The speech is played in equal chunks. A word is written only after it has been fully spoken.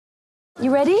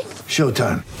You ready?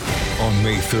 Showtime. On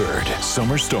May 3rd,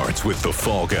 summer starts with The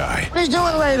Fall Guy. Let's do it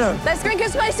later. Let's drink a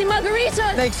spicy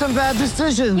margarita. Make some bad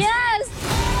decisions. Yes.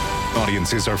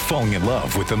 Audiences are falling in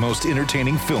love with the most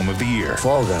entertaining film of the year.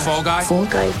 Fall Guy. Fall Guy? Fall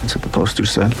Guy. That's what the poster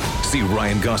said. See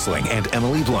Ryan Gosling and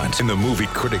Emily Blunt in the movie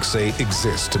critics say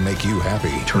exists to make you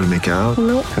happy. Trying to make it out?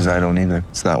 Nope. Because I don't either.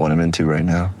 It's not what I'm into right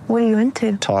now. What are you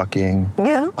into? Talking.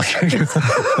 Yeah.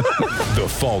 The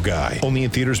Fall Guy. Only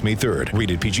in theaters May 3rd.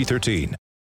 Rated PG-13.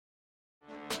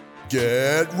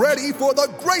 Get ready for the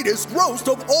greatest roast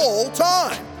of all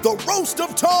time. The Roast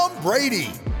of Tom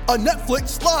Brady. A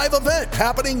Netflix live event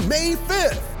happening May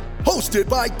 5th. Hosted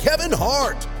by Kevin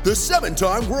Hart. The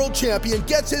 7-time world champion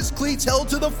gets his cleats held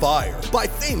to the fire by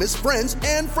famous friends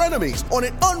and frenemies on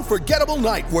an unforgettable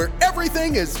night where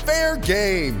everything is fair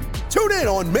game. Tune in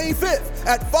on May 5th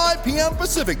at 5 p.m.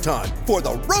 Pacific time for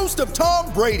the Roast of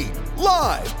Tom Brady.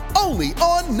 Live only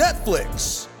on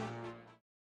Netflix.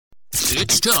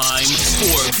 It's time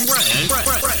for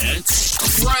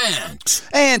Rant.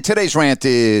 And today's rant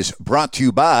is brought to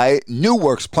you by New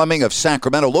Works Plumbing of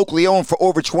Sacramento. Locally owned for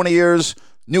over 20 years,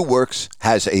 New Works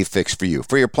has a fix for you.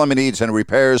 For your plumbing needs and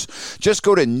repairs, just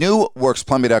go to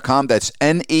newworksplumbing.com. That's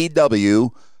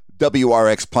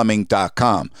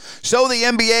NEWWRXplumbing.com. So the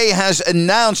NBA has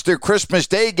announced their Christmas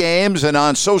Day games, and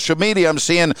on social media, I'm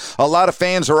seeing a lot of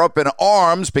fans are up in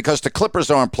arms because the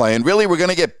Clippers aren't playing. Really, we're going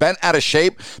to get bent out of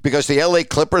shape because the LA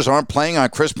Clippers aren't playing on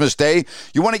Christmas Day?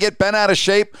 You want to get bent out of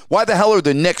shape? Why the hell are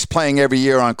the Knicks playing every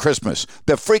year on Christmas?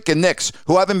 The freaking Knicks,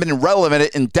 who haven't been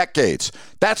relevant in decades.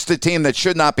 That's the team that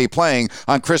should not be playing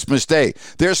on Christmas Day.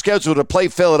 They're scheduled to play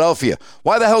Philadelphia.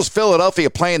 Why the hell's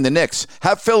Philadelphia playing the Knicks?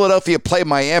 Have Philadelphia play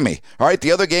Miami. All right,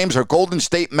 the other games are Golden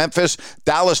State, Memphis,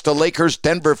 Dallas, the Lakers,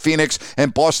 Denver, Phoenix,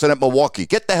 and Boston at Milwaukee.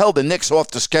 Get the hell the Knicks off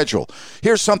the schedule.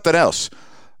 Here's something else.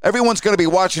 Everyone's going to be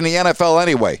watching the NFL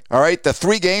anyway. All right, the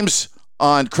 3 games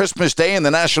on Christmas Day in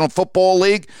the National Football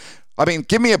League. I mean,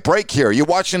 give me a break here. You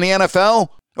watching the NFL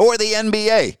or the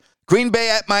NBA? Green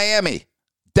Bay at Miami.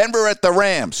 Denver at the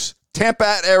Rams. Tampa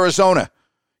at Arizona.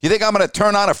 You think I'm going to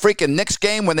turn on a freaking Knicks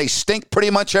game when they stink pretty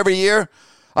much every year?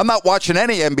 I'm not watching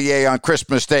any NBA on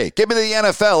Christmas Day. Give me the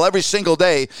NFL every single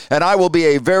day, and I will be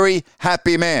a very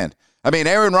happy man. I mean,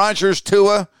 Aaron Rodgers,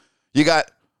 Tua, you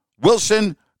got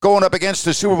Wilson going up against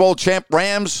the Super Bowl champ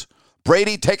Rams,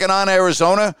 Brady taking on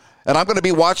Arizona, and I'm going to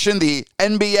be watching the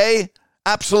NBA?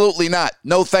 Absolutely not.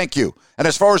 No, thank you. And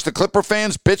as far as the Clipper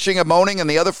fans bitching and moaning and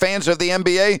the other fans of the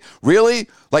NBA, really?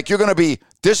 Like you're going to be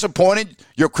disappointed?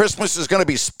 Your Christmas is going to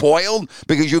be spoiled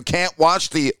because you can't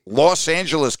watch the Los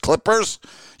Angeles Clippers?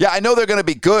 Yeah, I know they're going to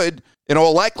be good in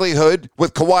all likelihood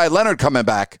with Kawhi Leonard coming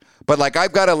back. But like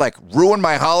I've got to ruin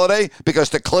my holiday because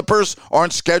the Clippers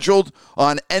aren't scheduled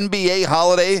on NBA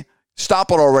holiday? Stop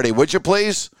it already, would you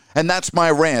please? And that's my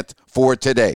rant for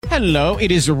today. Hello,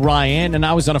 it is Ryan, and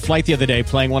I was on a flight the other day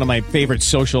playing one of my favorite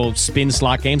social spin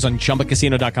slot games on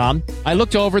ChumbaCasino.com. I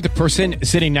looked over at the person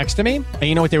sitting next to me, and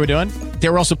you know what they were doing? They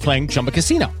were also playing Chumba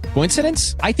Casino.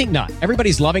 Coincidence? I think not.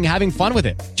 Everybody's loving having fun with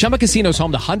it. Chumba Casino is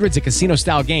home to hundreds of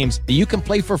casino-style games that you can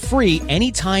play for free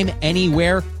anytime,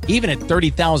 anywhere, even at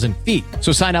 30,000 feet.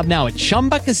 So sign up now at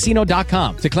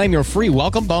ChumbaCasino.com to claim your free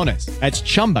welcome bonus. That's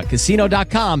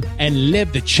ChumbaCasino.com and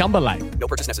live the Chumba life. No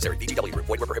purchase necessary. VGW. Void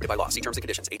where prohibited by law. See terms and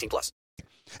conditions. 18+.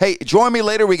 Hey, join me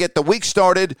later. We get the week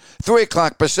started, 3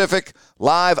 o'clock Pacific,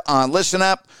 live on Listen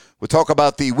App. We'll talk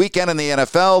about the weekend in the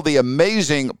NFL, the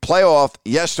amazing playoff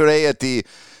yesterday at the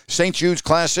St. Jude's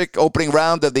Classic, opening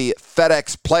round of the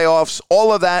FedEx playoffs.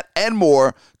 All of that and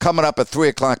more coming up at 3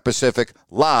 o'clock Pacific,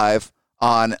 live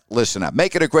on Listen App.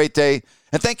 Make it a great day,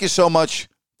 and thank you so much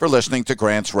for listening to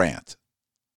Grant's Rant.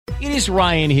 It is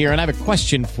Ryan here, and I have a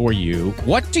question for you.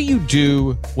 What do you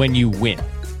do when you win?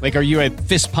 Like, are you a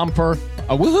fist pumper,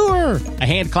 a woohooer, a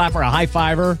hand clapper, a high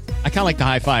fiver? I kind of like the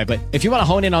high five, but if you want to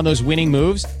hone in on those winning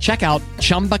moves, check out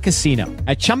Chumba Casino.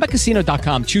 At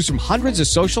ChumbaCasino.com, choose from hundreds of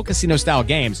social casino-style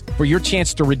games for your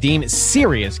chance to redeem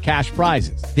serious cash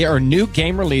prizes. There are new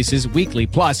game releases weekly,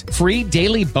 plus free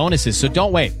daily bonuses, so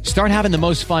don't wait. Start having the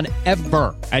most fun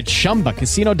ever at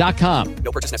ChumbaCasino.com.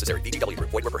 No purchase necessary. VGW.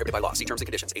 Void where prohibited by law. See terms and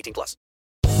conditions. 18+.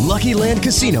 Lucky Land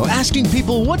Casino, asking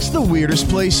people, what's the weirdest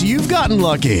place you've gotten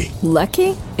lucky?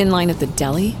 Lucky? In line at the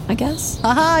deli, I guess?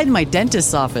 Aha, in my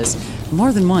dentist's office.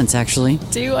 More than once, actually.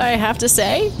 Do I have to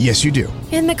say? Yes, you do.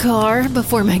 In the car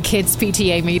before my kids'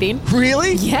 PTA meeting.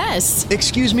 Really? Yes.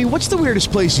 Excuse me, what's the weirdest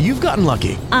place you've gotten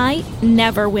lucky? I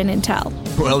never win and tell.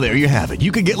 Well, there you have it.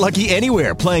 You can get lucky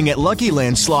anywhere, playing at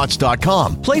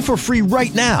LuckyLandSlots.com. Play for free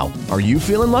right now. Are you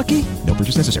feeling lucky? No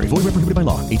purchase necessary. Void where prohibited by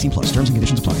law. 18+. Terms and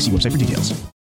conditions apply. See website for details.